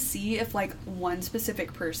checking to see if, like, one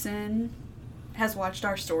specific person has watched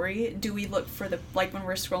our story, do we look for the, like, when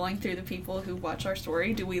we're scrolling through the people who watch our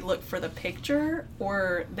story, do we look for the picture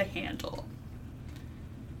or the handle?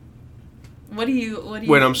 What do you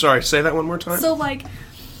Wait, I'm sorry, say that one more time. So, like,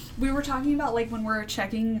 we were talking about, like, when we're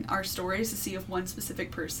checking our stories to see if one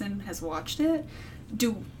specific person has watched it,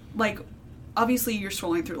 obviously you're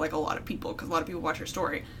scrolling through, like, a lot of people, because a lot of people watch your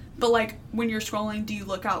story. But, like, when you're scrolling, do you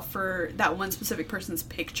look out for that one specific person's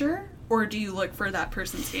picture, or do you look for that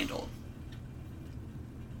person's handle?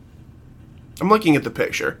 I'm looking at the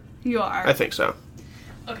picture. You are? I think so.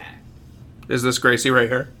 Okay. Is this Gracie right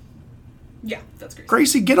here? Yeah, that's Gracie.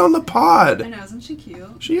 Gracie, get on the pod! I know, isn't she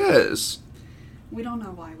cute? She is. We don't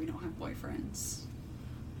know why we don't have boyfriends.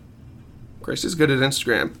 Gracie's good at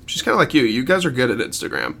Instagram. She's kind of like you. You guys are good at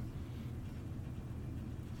Instagram.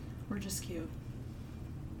 We're just cute.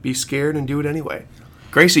 Be scared and do it anyway.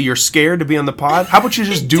 Gracie, you're scared to be on the pod? How about you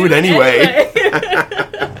just do it anyway?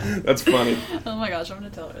 That's funny. Oh my gosh, I'm gonna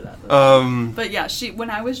tell her that. But yeah, when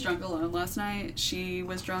I was drunk alone last night, she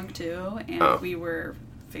was drunk too, and we were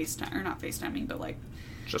not FaceTiming, but, like,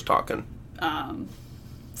 just talking.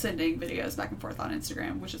 Sending videos back and forth on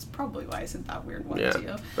Instagram, which is probably why I sent that weird one to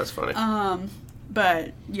you. That's funny.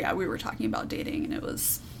 But yeah, we were talking about dating, and it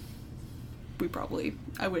was.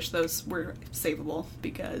 I wish those were savable,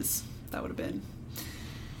 because that would have been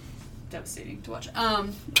devastating to watch.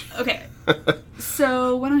 Okay.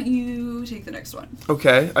 So why don't you take the next one?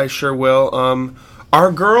 Okay, I sure will.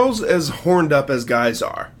 Are girls as horned up as guys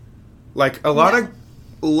are? Like, a lot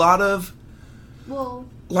of well,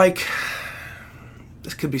 like,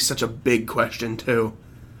 this could be such a big question too.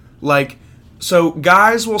 Like, so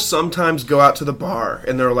guys will sometimes go out to the bar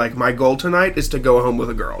and they're like, my goal tonight is to go home with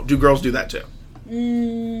a girl. Do girls do that too?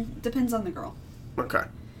 Depends on the girl. Okay.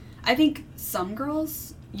 I think some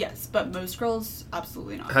girls, yes, but most girls,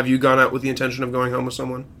 absolutely not. Have you gone out with the intention of going home with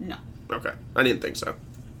someone? No. Okay. I didn't think so.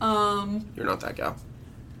 You're not that gal.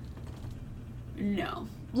 No.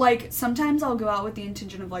 Like, sometimes I'll go out with the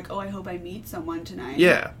intention of, like, oh, I hope I meet someone tonight.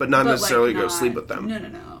 Yeah, but not necessarily go sleep with them.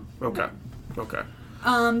 No. Okay. No. Okay.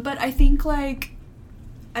 But I think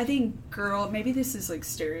maybe this is, like,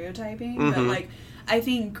 stereotyping, but, like, I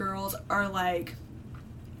think girls are, like,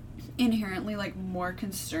 inherently, like, more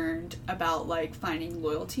concerned about, like, finding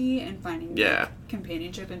loyalty and finding like,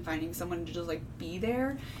 companionship and finding someone to just, like, be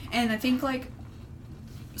there. And I think, like,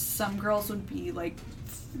 some girls would be, like,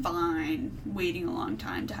 fine waiting a long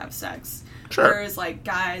time to have sex. Sure. Whereas, like,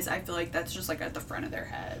 guys, I feel like that's just, like, at the front of their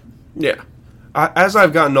head. Yeah. As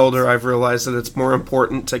I've gotten older, I've realized that it's more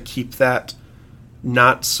important to keep that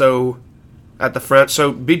not so at the front.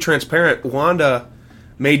 So, be transparent. Wanda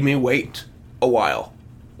made me wait a while.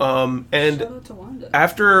 And Shout out to Wanda.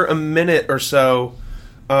 After a minute or so,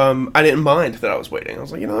 I didn't mind that I was waiting. I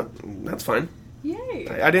was like, you know what? That's fine. Yay.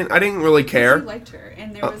 I didn't really care. You liked her,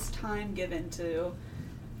 and there was time given to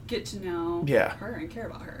get to know her and care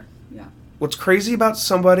about her. Yeah. What's crazy about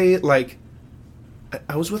somebody, like,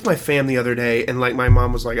 I was with my fam the other day, and, like, my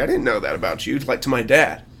mom was like, I didn't know that about you, like, to my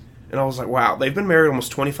dad. And I was like, wow, they've been married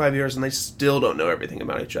almost 25 years, and they still don't know everything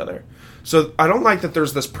about each other. So I don't like that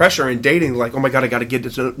there's this pressure in dating, like, oh my god, I gotta get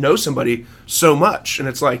to know somebody so much. And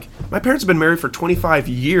it's like, my parents have been married for 25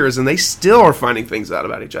 years, and they still are finding things out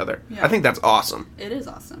about each other. Yeah. I think that's awesome. It is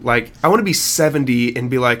awesome. Like, I want to be 70 and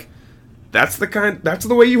be like, that's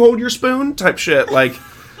the way you hold your spoon type shit. Like,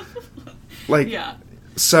 Yeah.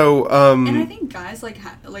 So, And I think guys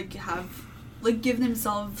give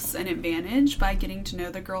themselves an advantage by getting to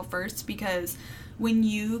know the girl first, because when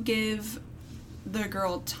you give the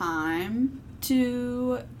girl time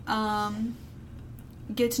to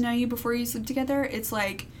get to know you before you sleep together, it's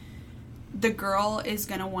like the girl is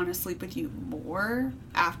gonna want to sleep with you more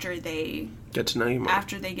after they get to know you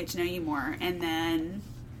more, and then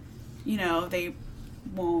they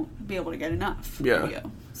won't be able to get enough of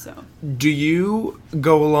you. So, do you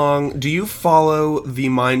follow the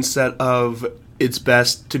mindset of it's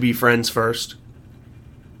best to be friends first?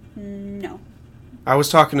 No. I was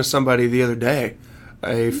talking to somebody the other day,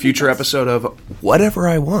 a future episode of Whatever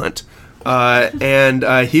I Want, and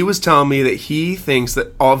he was telling me that he thinks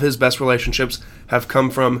that all of his best relationships have come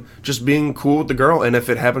from just being cool with the girl, and if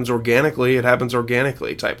it happens organically, it happens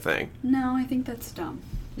organically type thing. No, I think that's dumb.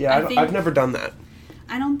 Yeah, I've never done that.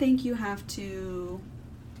 I don't think you have to...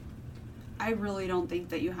 I really don't think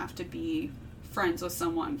that you have to be friends with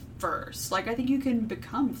someone first. Like, I think you can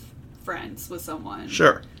become friends with someone.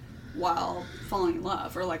 Sure. While falling in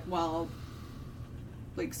love, or while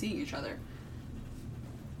seeing each other.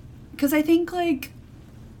 Because I think I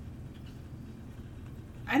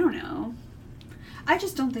don't know. I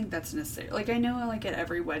just don't think that's necessary. I know at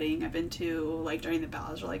every wedding I've been to, during the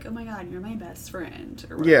vows, are like, oh my god, you're my best friend,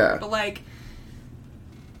 or whatever. Yeah.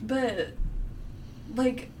 But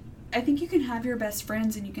I think you can have your best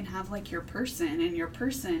friends, and you can have your person, and your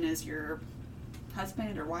person is your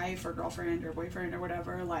husband or wife or girlfriend or boyfriend or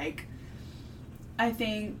whatever. I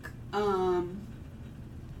think I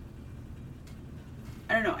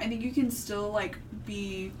don't know, I think you can still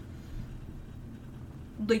be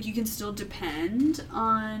you can still depend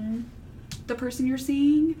on the person you're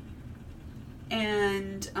seeing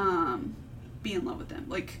and be in love with them.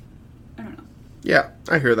 I don't know. Yeah,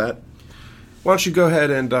 I hear that. Why don't you go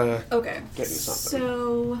ahead and okay. Get me something.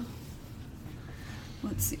 So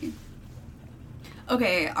let's see.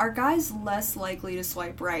 Okay, are guys less likely to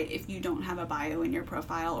swipe right if you don't have a bio in your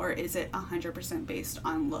profile, or is it 100% based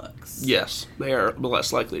on looks? Yes, they are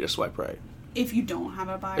less likely to swipe right. If you don't have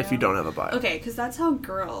a bio? If you don't have a bio. Okay, because that's how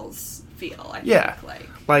girls feel, I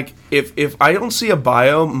think. If I don't see a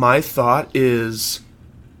bio, my thought is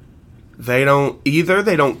they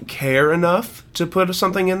don't care enough to put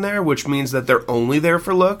something in there, which means that they're only there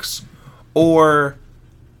for looks, or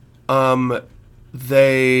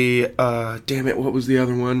they damn it, what was the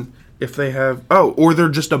other one? If they have or they're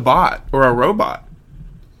just a bot or a robot.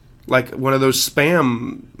 Like one of those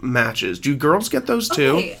spam matches. Do girls get those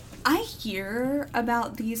too? Okay, I hear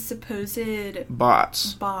about these supposed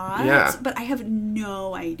bots. Yeah. But I have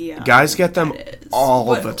no idea. Guys get them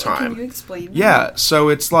all the time. Can you explain that? Yeah, so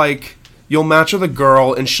it's you'll match with a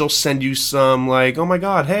girl and she'll send you some oh my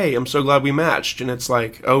god, hey, I'm so glad we matched. And it's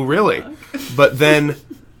oh really? But then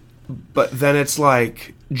it's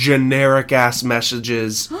generic ass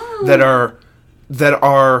messages that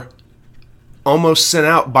are almost sent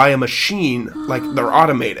out by a machine, they're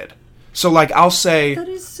automated. So I'll say, that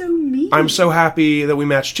is so mean. I'm so happy that we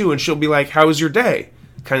matched too, and she'll be like, how was your day?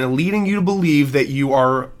 Kind of leading you to believe that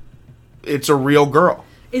it's a real girl.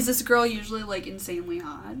 Is this girl usually insanely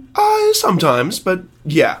hot? Sometimes, but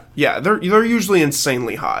yeah, they're usually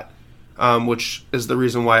insanely hot, which is the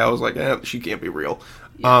reason why I was she can't be real.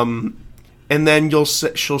 Yeah. And then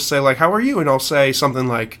she'll say how are you? And I'll say something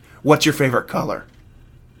like, what's your favorite color?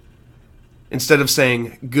 Instead of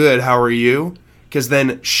saying, good, how are you? Because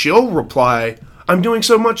then she'll reply, I'm doing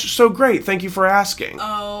so great, thank you for asking.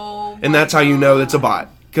 Oh, and that's how you know it's a bot.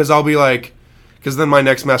 Because I'll be because then my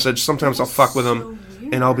next message, sometimes I'll fuck with them,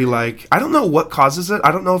 and I'll be I don't know what causes it.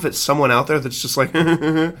 I don't know if it's someone out there that's just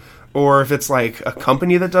or if it's a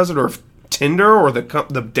company that does it, or if Tinder or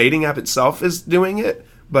the dating app itself is doing it.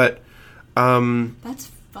 But that's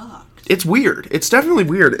fucked. It's weird. It's definitely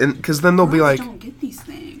weird, and because then they'll be don't get these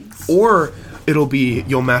things. Or it'll be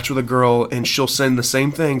you'll match with a girl and she'll send the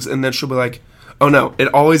same things, and then she'll be oh no,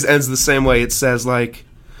 it always ends the same way. It says I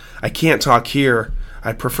can't talk here.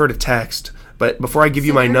 I prefer to text. But before I give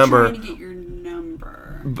you my number, trying to get your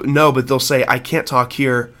number. No, but they'll say I can't talk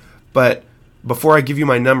here, but before I give you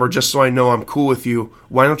my number, just so I know I'm cool with you,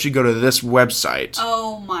 why don't you go to this website?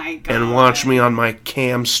 Oh my god. And watch me on my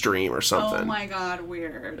cam stream or something. Oh my god,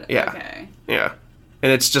 weird. Yeah. Okay. Yeah.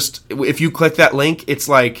 And it's just, if you click that link, it's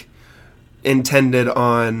intended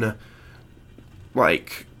on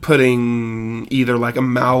putting either a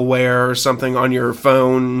malware or something on your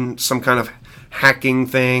phone, some kind of hacking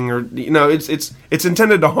thing, or it's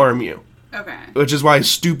intended to harm you. Okay. Which is why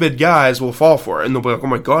stupid guys will fall for it, and they'll be oh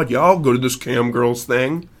my god, yeah, I'll go to this cam girls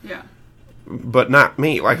thing. Yeah. but not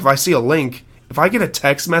me. Like, if I see a link, if I get a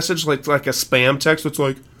text message, like a spam text that's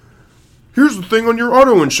like, here's the thing on your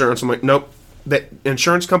auto insurance. I'm like, nope. The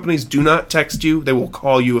insurance companies do not text you. They will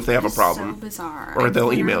call you if they have a problem. So bizarre. Or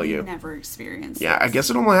they'll email you. Never experienced Yeah, this. I guess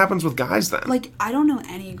it only happens with guys then. Like, I don't know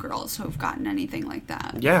any girls who have gotten anything like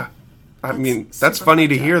that. Yeah. I mean, That's that's super funny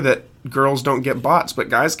to fucked hear up. that girls don't get bots, but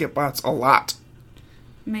guys get bots a lot.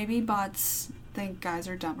 Maybe bots think guys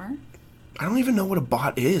are dumber. I don't even know what a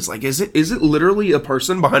bot is. Like, is it literally a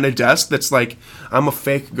person behind a desk that's like, I'm a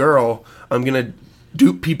fake girl. I'm going to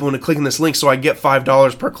dupe people into clicking this link so I get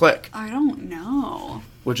 $5 per click, I don't know.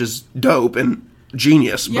 which is dope and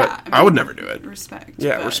genius, Yeah, but I would never do it. Respect.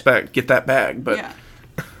 Yeah, but- respect. Get that bag, but Yeah.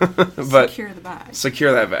 but Secure the bag.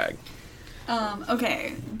 secure that bag.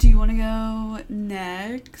 Okay. Do you want to go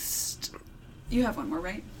next? You have one more,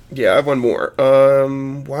 right? Yeah, I have one more.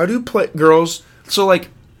 Why do girls... So, like,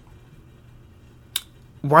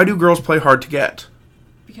 why do girls play hard to get?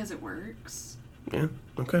 Because it works. Yeah,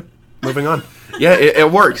 okay. Moving on. Yeah,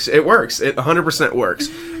 it works. It works. It 100% works.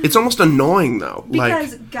 It's almost annoying, though.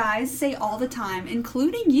 Because Like, guys say all the time,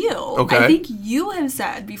 including you. Okay. I think you have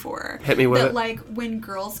said before. Hit me with that, it. like, when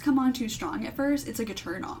girls come on too strong at first, it's like a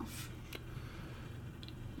turn off.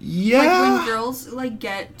 yeah. Like, when girls, like,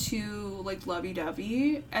 get too, like,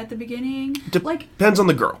 lovey-dovey at the beginning. Like, Depends on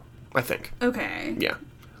the girl, I think. okay. Yeah.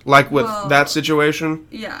 Like with Well- that situation,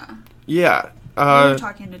 Yeah. yeah. We were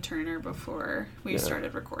talking to Turner before we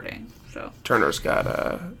started recording, so. Turner's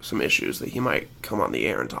got some issues that he might come on the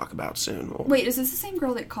air and talk about soon. Wait, is this the same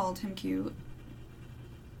girl that called him cute?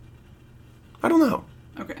 I don't know.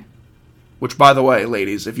 Okay. Which, by the way,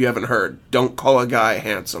 ladies, if you haven't heard, don't call a guy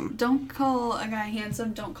handsome. Don't call a guy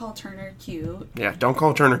handsome. Don't call Turner cute. Yeah, don't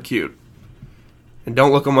call Turner cute. And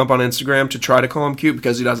don't look him up on Instagram to try to call him cute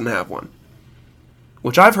because he doesn't have one.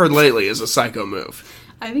 Which I've heard lately is a psycho move.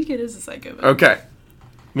 I think it is a psycho move. Okay.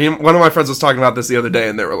 One of my friends was talking about this the other day,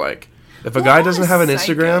 and they were like, if a Well, guy not doesn't a have an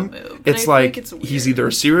psycho Instagram, move, but it's I feel like it's he's weird. either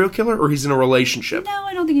a serial killer or he's in a relationship. No,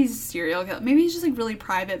 I don't think he's a serial killer. Maybe he's just like really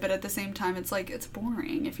private, but at the same time, it's like it's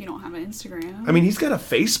boring if you don't have an Instagram. I mean, he's got a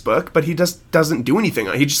Facebook, but he just doesn't do anything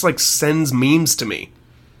on it. He just, like, sends memes to me.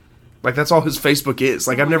 Like, that's all his Facebook is.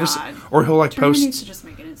 Like, Oh I've my never God. seen... Or he'll, like, Turner post... needs to just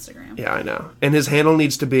make an Instagram. Yeah, I know. And his handle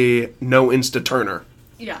needs to be no Insta Turner.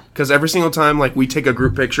 Yeah. Because every single time, like, we take a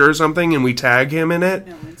group picture or something and we tag him in it,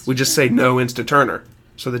 No Insta we just say Turner. no Insta Turner.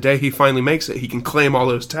 So the day he finally makes it, he can claim all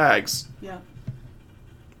those tags. Yeah.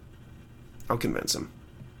 I'll convince him.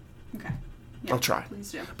 Okay. Yeah, I'll try.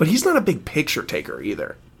 Please do. But he's not a big picture taker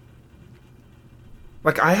either.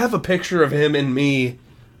 Like, I have a picture of him and me,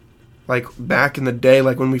 like, back in the day,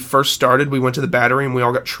 like, when we first started, we went to the Battery and we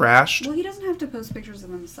all got trashed. Well, he doesn't have to post pictures of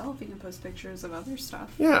himself. He can post pictures of other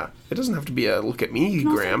stuff. Yeah, it doesn't have to be a look at me, It can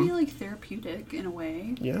also Graham. be like therapeutic in a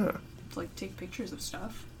way. Yeah, To, like take pictures of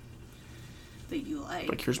stuff that you like.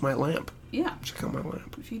 like, here's my lamp. Yeah. Check out my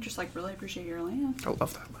lamp. If you just like really appreciate your lamp. I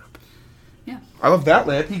love that lamp. Yeah. I love that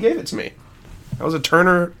lamp. He gave it to me. That was a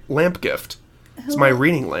Turner lamp gift. It's my He'll-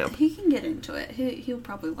 reading lamp. He can get into it. He'll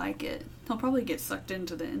probably like it. He'll probably get sucked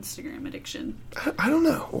into the Instagram addiction. I don't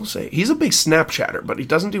know. We'll see. He's a big Snapchatter, but he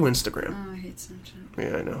doesn't do Instagram. Oh, I hate Snapchat.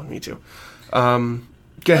 Yeah, I know. Me too.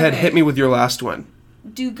 Go ahead. Okay. Hit me with your last one.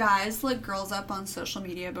 Do guys look girls up on social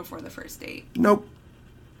media before the first date? Nope.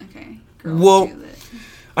 Okay. Girls Well, do that.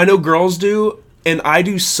 I know girls do, and I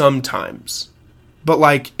do sometimes. But,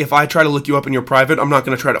 like, if I try to look you up in your private, I'm not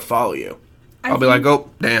going to try to follow you. I'll be like, oh,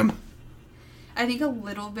 damn. I think a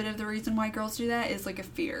little bit of the reason why girls do that is like a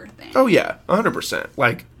fear thing. Oh, yeah, 100%.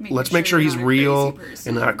 Like, Making let's make sure sure you're he's not a real crazy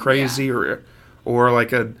person. and not crazy, Yeah. or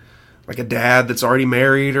like a dad that's already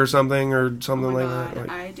married or something, or Oh something my like God. that.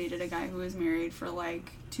 Like, I dated a guy who was married for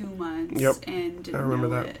like 2 months. Yep. And didn't I remember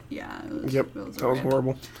know that. it. Yeah. It was, yep, it was a that was rip.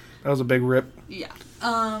 horrible. That was a big rip. Yeah.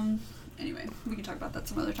 Anyway, we can talk about that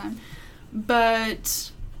some other time.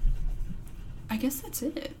 But I guess that's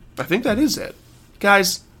it. I think that is it.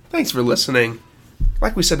 Guys, thanks for listening.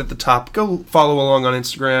 Like we said at the top, go follow along on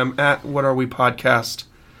Instagram at What Are We Podcast.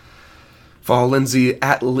 Follow Lindsay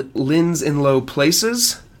at Linz in Low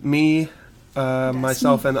Places. Me,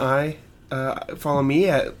 myself, and I. Follow me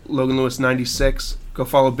at Logan Lewis 96. Go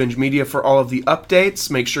follow Binge Media for all of the updates.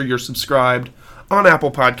 Make sure you're subscribed on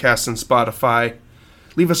Apple Podcasts and Spotify.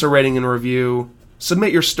 Leave us a rating and review.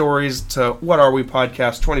 Submit your stories to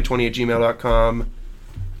whatarewepodcast2020@gmail.com.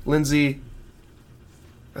 Lindsay,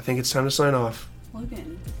 I think it's time to sign off.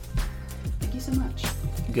 Logan, thank you so much.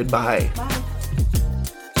 Goodbye. Bye.